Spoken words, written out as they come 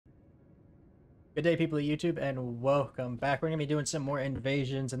Good day, people of YouTube, and welcome back. We're going to be doing some more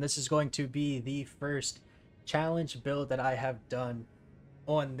invasions, and this is going to be the first challenge build that I have done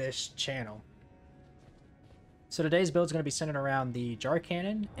on this channel. So today's build is going to be centered around the jar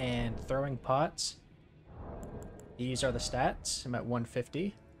cannon and throwing pots. These are the stats. I'm at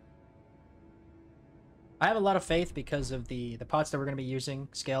 150. I have a lot of faith because of the pots that we're going to be using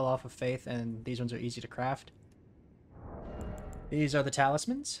scale off of faith, and these ones are easy to craft. These are the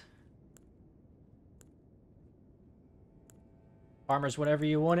talismans. Armor's whatever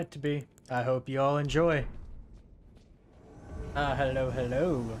you want it to be. I hope you all enjoy.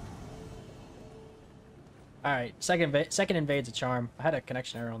 Hello. Alright, second invade's a charm. I had a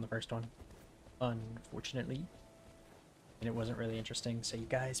connection error on the first one, unfortunately. And it wasn't really interesting, so you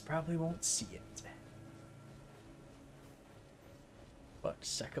guys probably won't see it. But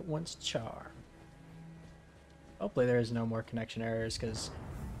second one's charm. Hopefully there is no more connection errors, because,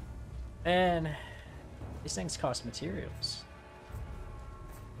 man, these things cost materials.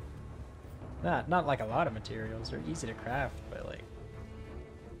 Not like a lot of materials. They're easy to craft, but like,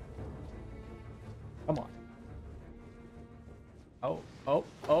 come on. Oh,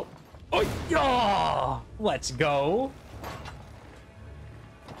 yeah! Let's go.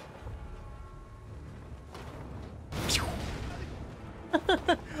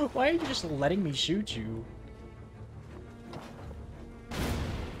 Why are you just letting me shoot you?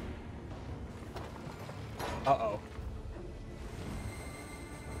 Uh-oh.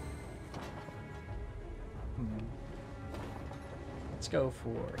 Let's go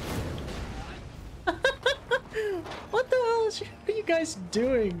for... What the hell are you guys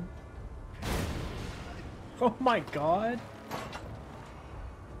doing? Oh my god.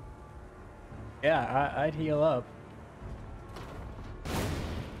 Yeah, I'd heal up.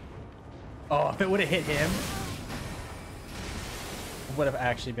 Oh, if it would have hit him, it would have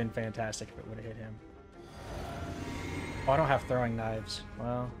actually been fantastic if it would have hit him. Oh, I don't have throwing knives.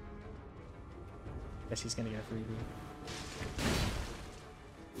 Well, guess he's gonna get a freebie.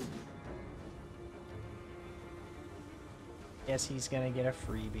 Guess he's gonna get a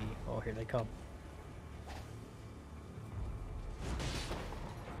freebie. Oh, here they come.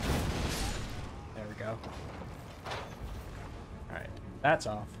 There we go. Alright, that's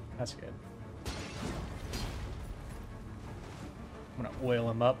off. That's good. I'm gonna oil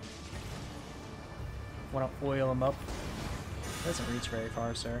him up. Doesn't reach very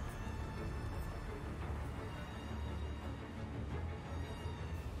far, sir.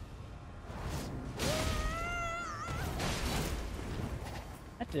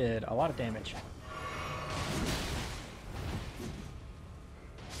 That did a lot of damage.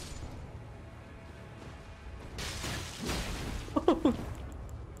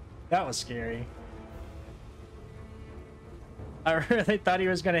 That was scary. I really thought he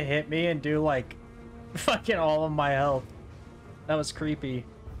was gonna hit me and do like fucking all of my health. That was creepy.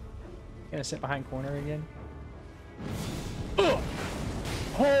 Gonna sit behind corner again. Ugh.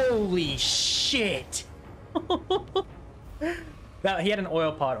 Holy shit! That he had an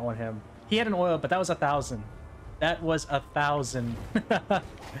oil pot on him. He had an oil, but that was 1,000. That was 1,000.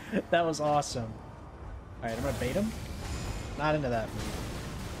 That was awesome. All right, I'm gonna bait him. Not into that.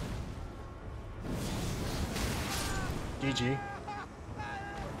 GG.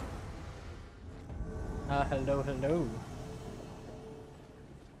 Hello.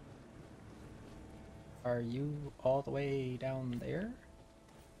 Are you all the way down there?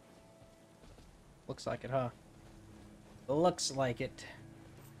 Looks like it, huh? Looks like it.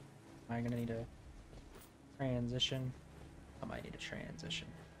 Am I gonna need a transition? I might need a transition.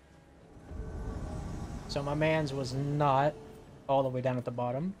 So my man's was not all the way down at the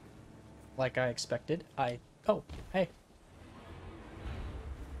bottom, like I expected. Oh, hey.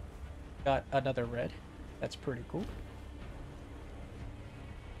 Got another red. That's pretty cool.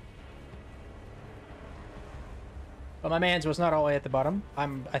 But my man's was not all the way at the bottom.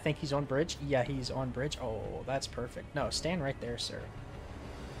 I think he's on bridge. Yeah, he's on bridge. Oh, that's perfect. No, stand right there, sir.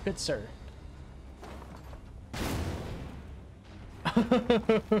 Good sir.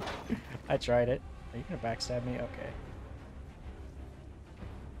 I tried it. Are you gonna backstab me? Okay.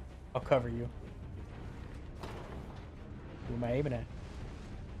 I'll cover you. Who am I aiming at?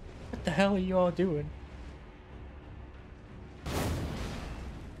 What the hell are you all doing?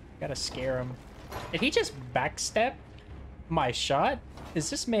 Gotta scare him. Did he just backstab my shot? Is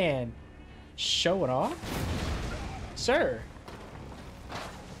this man showing off? Sir!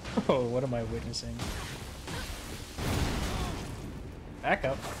 Oh, what am I witnessing? Back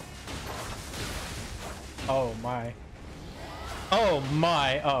up. Oh my. Oh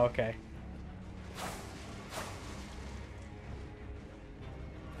my. Oh, okay.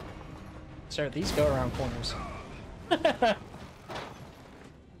 Sir, these go around corners.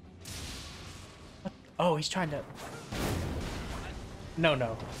 Oh, he's trying to... No,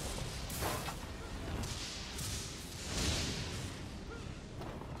 no.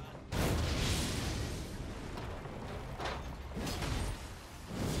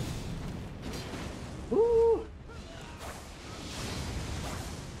 Ooh.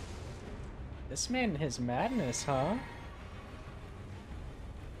 This man and his madness, huh?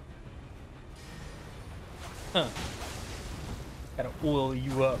 Huh. Gotta oil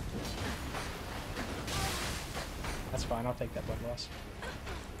you up. That's fine, I'll take that blood loss.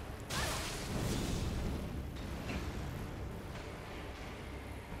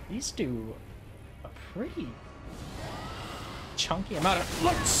 These do a pretty chunky amount of—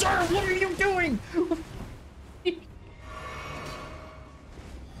 Look, sir, what are you doing?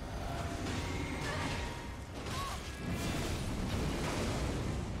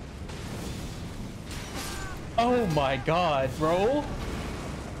 Oh my god, bro.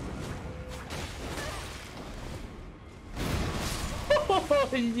 Oh,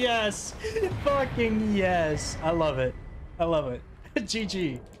 yes. Fucking yes. I love it. I love it.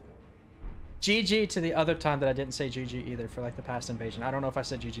 GG. GG to the other time that I didn't say GG either for like the past invasion. I don't know if I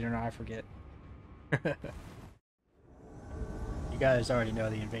said GG or not. I forget. You guys already know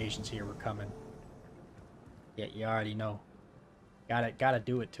the invasions here were coming. Yeah, you already know. Gotta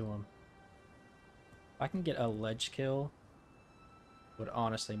do it to them. If I can get a ledge kill, would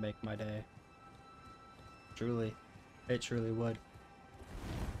honestly make my day. Truly. It truly would.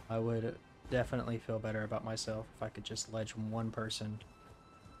 I would definitely feel better about myself if I could just ledge one person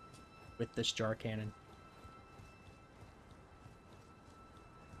with this jar cannon.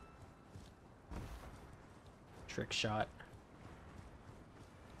 Trick shot.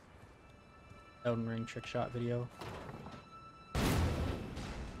 Elden Ring trick shot video.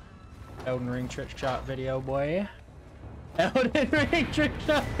 Elden Ring trick shot video, boy. Elden Ring trick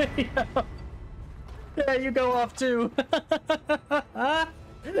shot video. Yeah, you go off too.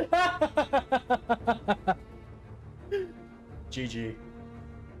 GG.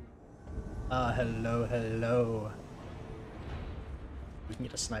 Hello, hello. We can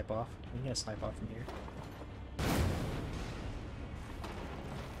get a snipe off. We can get a snipe off from here.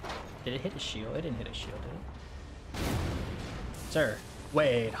 Did it hit his shield? It didn't hit his shield, did it? Sir.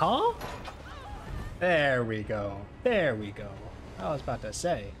 Wait, huh? There we go. There we go. I was about to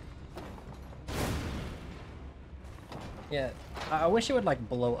say. Yeah, I wish it would, like,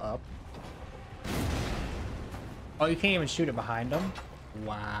 blow up. Oh, you can't even shoot it behind him?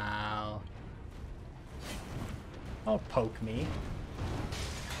 Wow. Don't poke me.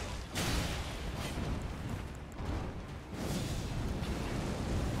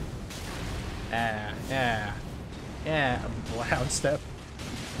 Yeah. Loud step.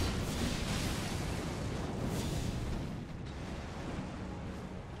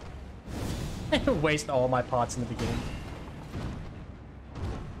 Waste all my pots in the beginning.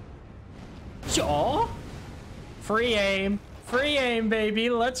 Aw! Free aim, baby.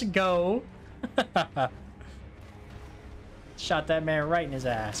 Let's go. Shot that man right in his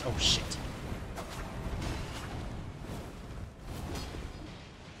ass. Oh shit.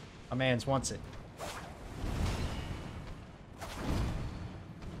 My man's wants it.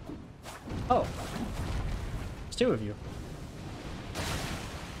 Oh. There's two of you.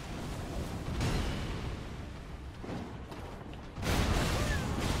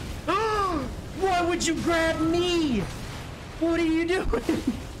 Why would you grab me? What are you doing?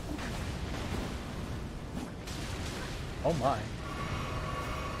 Oh my.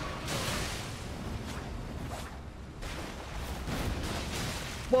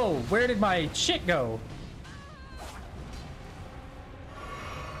 Whoa, where did my shit go?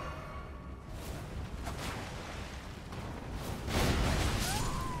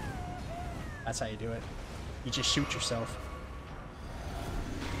 That's how you do it. You just shoot yourself.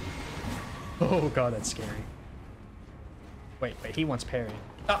 Oh god, that's scary. Wait, he wants parry.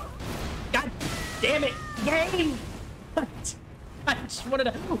 Oh, god damn it, game! What? I just wanted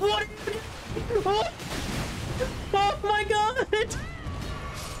to— What? Oh, oh my god!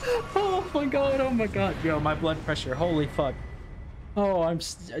 Oh my god, oh my god. Yo, my blood pressure, holy fuck. Oh, I'm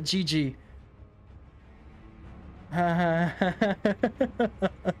GG.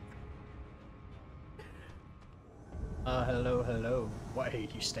 Hello. Why are you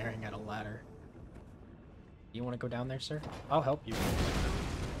staring at a ladder? You want to go down there, sir? I'll help you.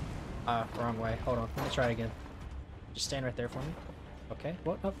 Wrong way. Hold on. Let me try again. Just stand right there for me. Okay.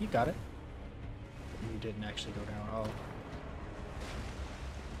 Well, oh, you got it. You didn't actually go down. Oh.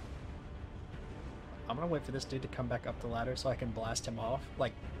 I'm gonna wait for this dude to come back up the ladder so I can blast him off.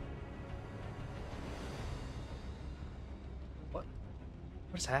 Like,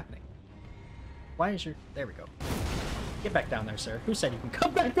 What is happening? Why is your... There we go. Get back down there, sir. Who said you can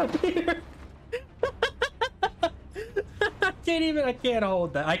come back up here? I can't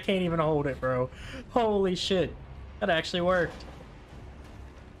hold that. I can't even hold it, bro. Holy shit. That actually worked.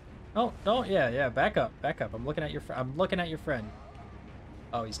 Oh, don't, yeah, back up. I'm looking at your friend.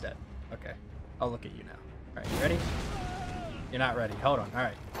 Oh, he's dead. Okay. I'll look at you now. All right, you ready? You're not ready. Hold on. All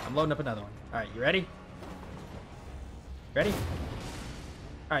right. I'm loading up another one. All right, you ready? Ready?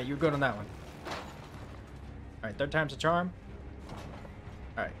 All right, you're good on that one. All right, third time's a charm.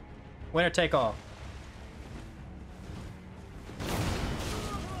 All right. Winner take all.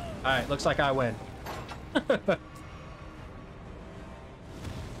 All right, looks like I win.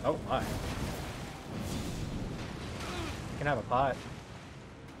 Oh my. You can have a pot.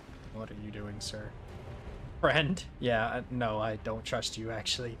 What are you doing, sir? Friend? Yeah, no, I don't trust you,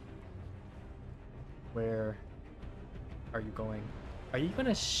 actually. Where are you going? Are you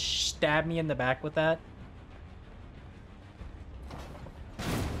gonna stab me in the back with that?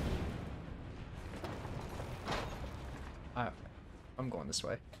 I'm going this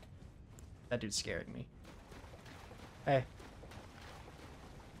way. That dude's scaring me. Hey.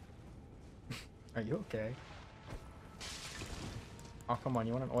 Are you okay? Oh, come on.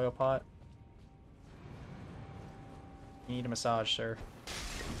 You want an oil pot? You need a massage, sir.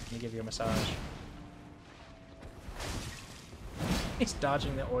 Let me give you a massage. He's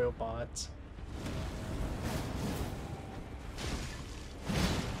dodging the oil pots.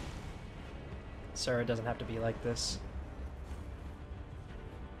 Sir, it doesn't have to be like this.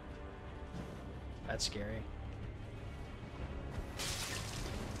 That's scary.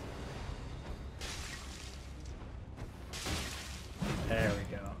 There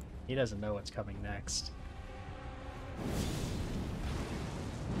we go. He doesn't know what's coming next.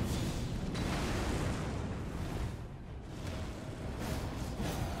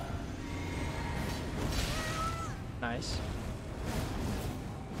 Nice.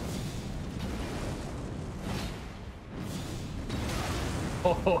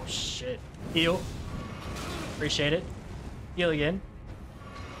 Oh shit. Heal. Appreciate it. Heal again.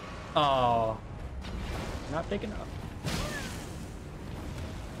 Oh. Not big enough.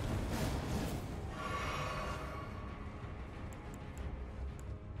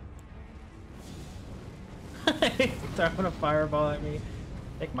 Throwing a fireball at me.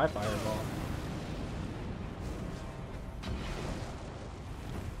 Take my fireball.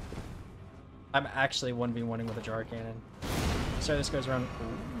 I'm actually 1v1ing with a jar cannon. So this goes around.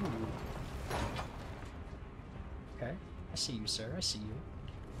 Ooh. Okay. I see you, sir. I see you.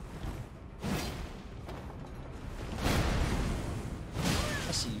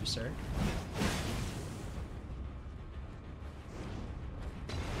 I see you, sir.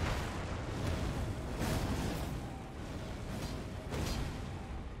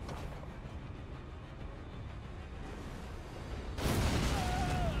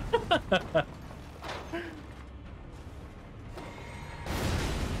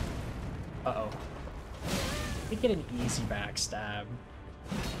 Uh-oh. We get an easy backstab.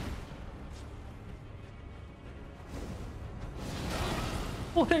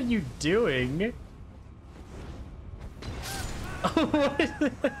 What are you doing? What is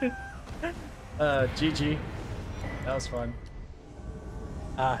this? GG. That was fun.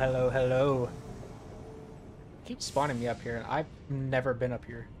 Hello. Keep spawning me up here, and I've never been up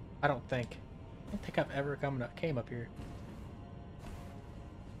here. I don't think I've ever came up here.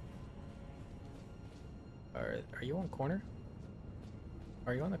 Are you on corner?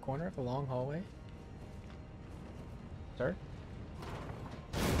 Are you on the corner of the long hallway? Sir?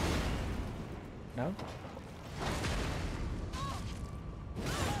 No?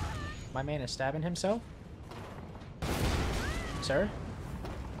 My man is stabbing himself? Sir?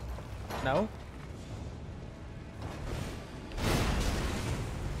 No?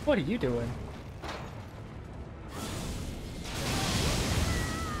 What are you doing?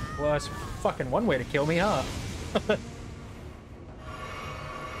 Well, that's fucking one way to kill me, huh?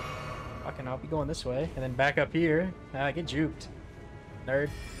 Fucking, I'll be going this way, and then back up here. Get juked.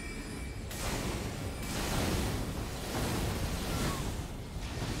 Nerd.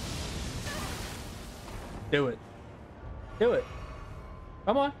 Do it. Do it.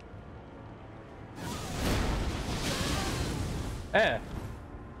 Come on. Eh.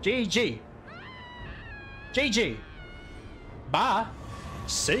 GG. GG. Bye.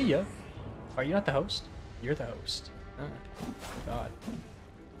 See ya. Are you not the host? You're the host. Oh, God.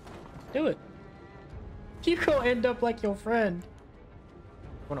 Do it. You gonna end up like your friend.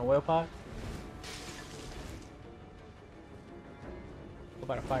 Want an oil pot? What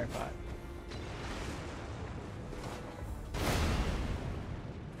about a fire pot?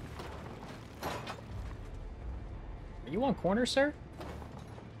 Are you on corners, sir?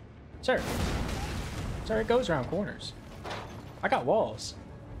 Sir. Sir, it goes around corners. I got walls.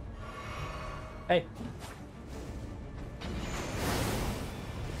 Hey.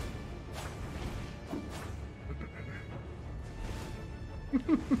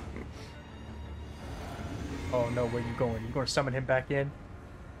 Oh no, where you going? You gonna summon him back in?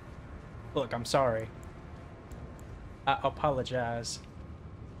 Look, I'm sorry. I apologize.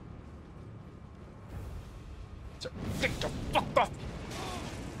 Sir, get the fuck off!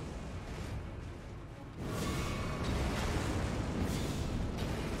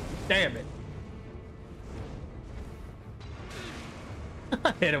 Damn it.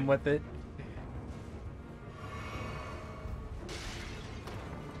 I hit him with it.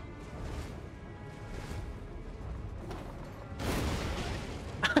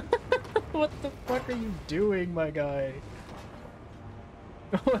 What the fuck are you doing, my guy?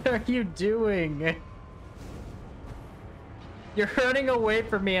 What are you doing? You're running away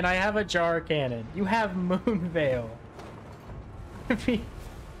from me and I have a jar cannon. You have Moonveil.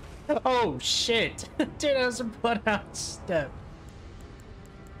 Oh shit! Dude, that was a bloodhound step.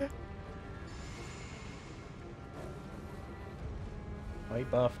 Oh, he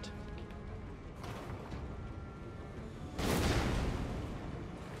buffed.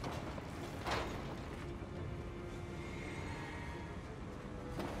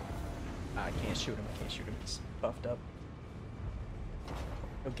 I can't shoot him. I can't shoot him. He's buffed up.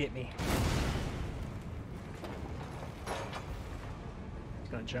 He'll get me. He's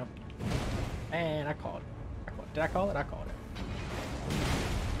gonna jump. And I called it. Did I call it? I called it.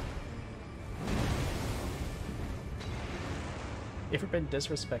 You ever been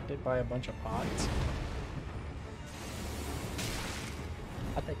disrespected by a bunch of bots?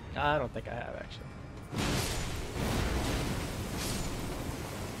 I don't think I have actually.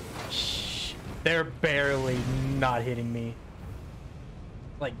 Shh. They're barely not hitting me.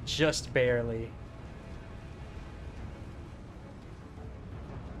 Like just barely.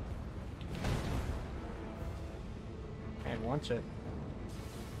 And watch it.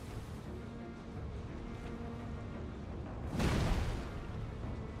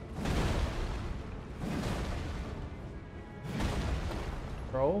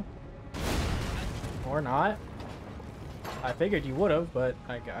 Roll. Or not. I figured you would have, but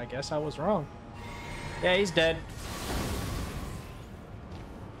I guess I was wrong. Yeah, he's dead.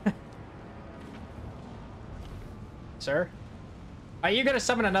 Sir? Are you gonna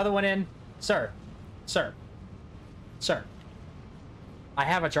summon another one in? Sir. Sir. Sir. I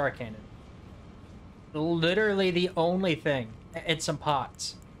have a jar cannon. Literally the only thing. And some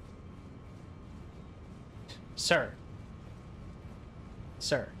pots. Sir.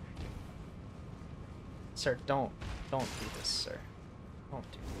 Sir. Sir, don't do this, sir.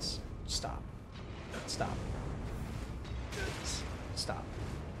 Don't do this. Stop. Stop. Stop.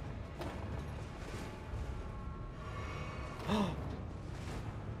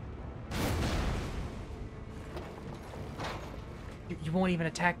 You won't even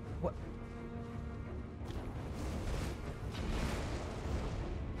attack. What?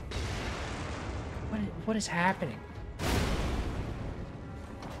 What is happening?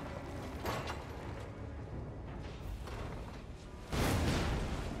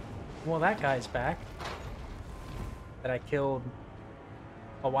 Well, that guy's back. That I killed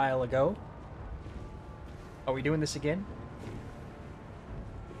a while ago. Are we doing this again?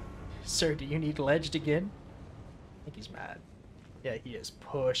 Sir, do you need ledged again? I think he's mad. Yeah, he is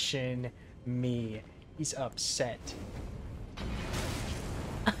pushing me. He's upset.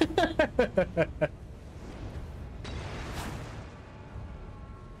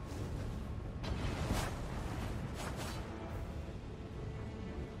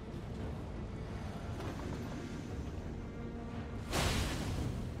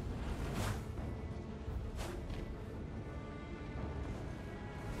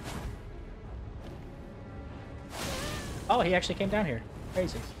 Oh, he actually came down here.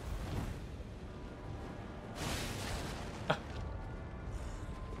 Crazy.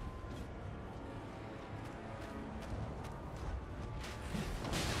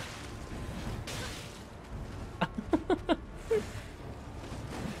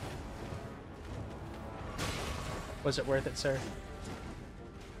 Was it worth it, sir?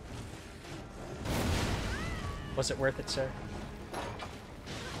 Was it worth it, sir?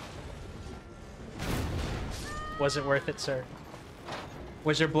 Was it worth it, sir?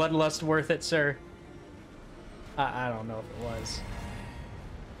 Was your bloodlust worth it, sir? I don't know if it was.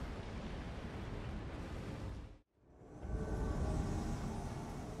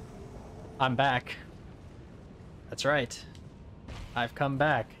 I'm back. That's right. I've come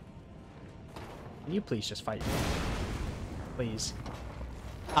back. Can you please just fight me? Please.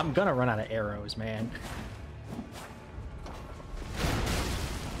 I'm gonna run out of arrows, man.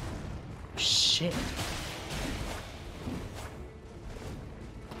 Shit.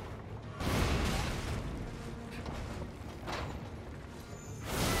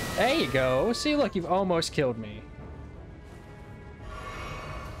 There you go. See, look, you've almost killed me.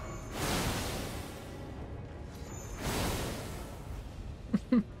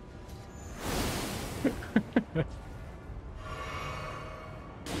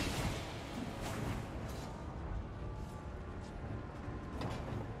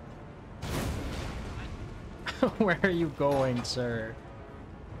 Where are you going, sir?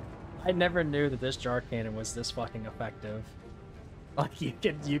 I never knew that this jar cannon was this fucking effective. Like,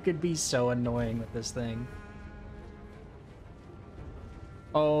 you could be so annoying with this thing.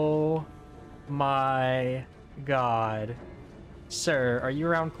 Oh my god. Sir, are you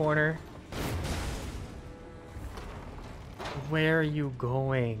around corner? Where are you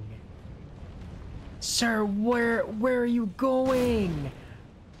going? Sir, where are you going?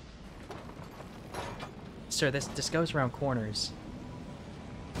 Sir, this goes around corners.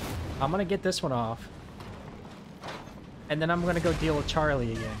 I'm gonna get this one off. And then I'm gonna go deal with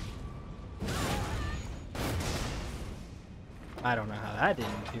Charlie again. I don't know how that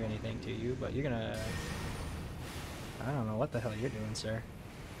didn't do anything to you, but you're gonna... I don't know what the hell you're doing, sir.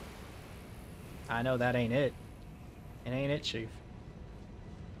 I know that ain't it. It ain't it, Chief.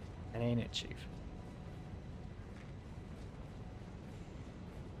 It ain't it, Chief.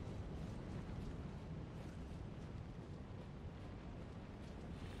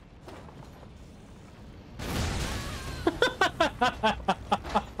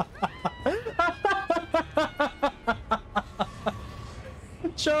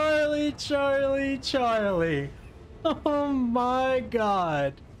 Charlie, Charlie, Charlie. Oh my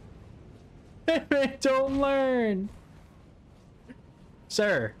god. They don't learn.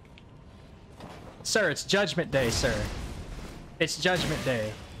 Sir. Sir, it's Judgment Day, sir. It's Judgment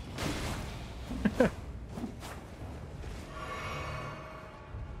Day.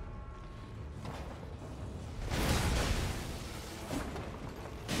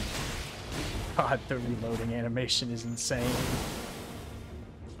 God, the reloading animation is insane.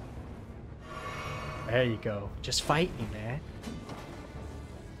 There you go. Just fight me, man.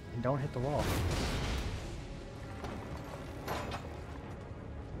 And don't hit the wall.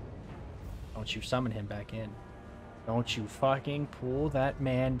 Don't you summon him back in. Don't you fucking pull that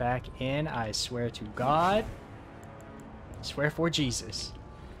man back in. I swear to God. I swear for Jesus.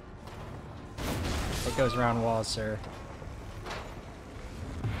 What goes around walls, sir?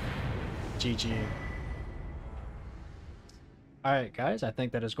 GG. Alright, guys. I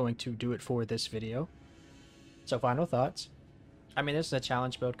think that is going to do it for this video. So, final thoughts. I mean, this is a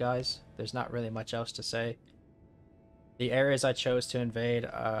challenge build, guys. There's not really much else to say. The areas I chose to invade,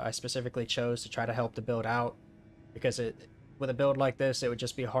 I specifically chose to try to help the build out. Because with a build like this, it would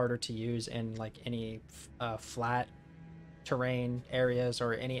just be harder to use in like any flat terrain areas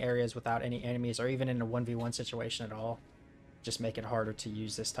or any areas without any enemies, or even in a 1v1 situation at all. Just make it harder to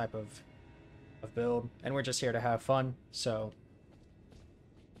use this type of build. And we're just here to have fun, so...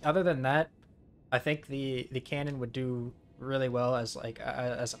 Other than that, I think the cannon would do really well as like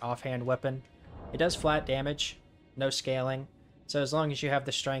as an offhand weapon. It does flat damage, no scaling, so as long as you have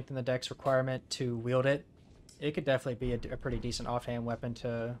the strength and the dex requirement to wield it, it could definitely be a pretty decent offhand weapon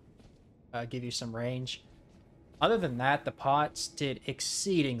to give you some range. Other than that, the pots did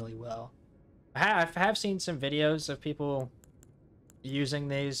exceedingly well. I have seen some videos of people using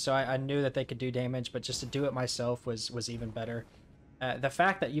these, so I knew that they could do damage, but just to do it myself was even better. The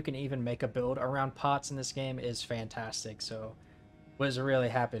fact that you can even make a build around pots in this game is fantastic, so was really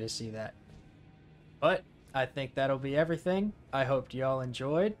happy to see that. But I think that'll be everything. I hope y'all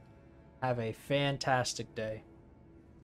enjoyed. Have a fantastic day.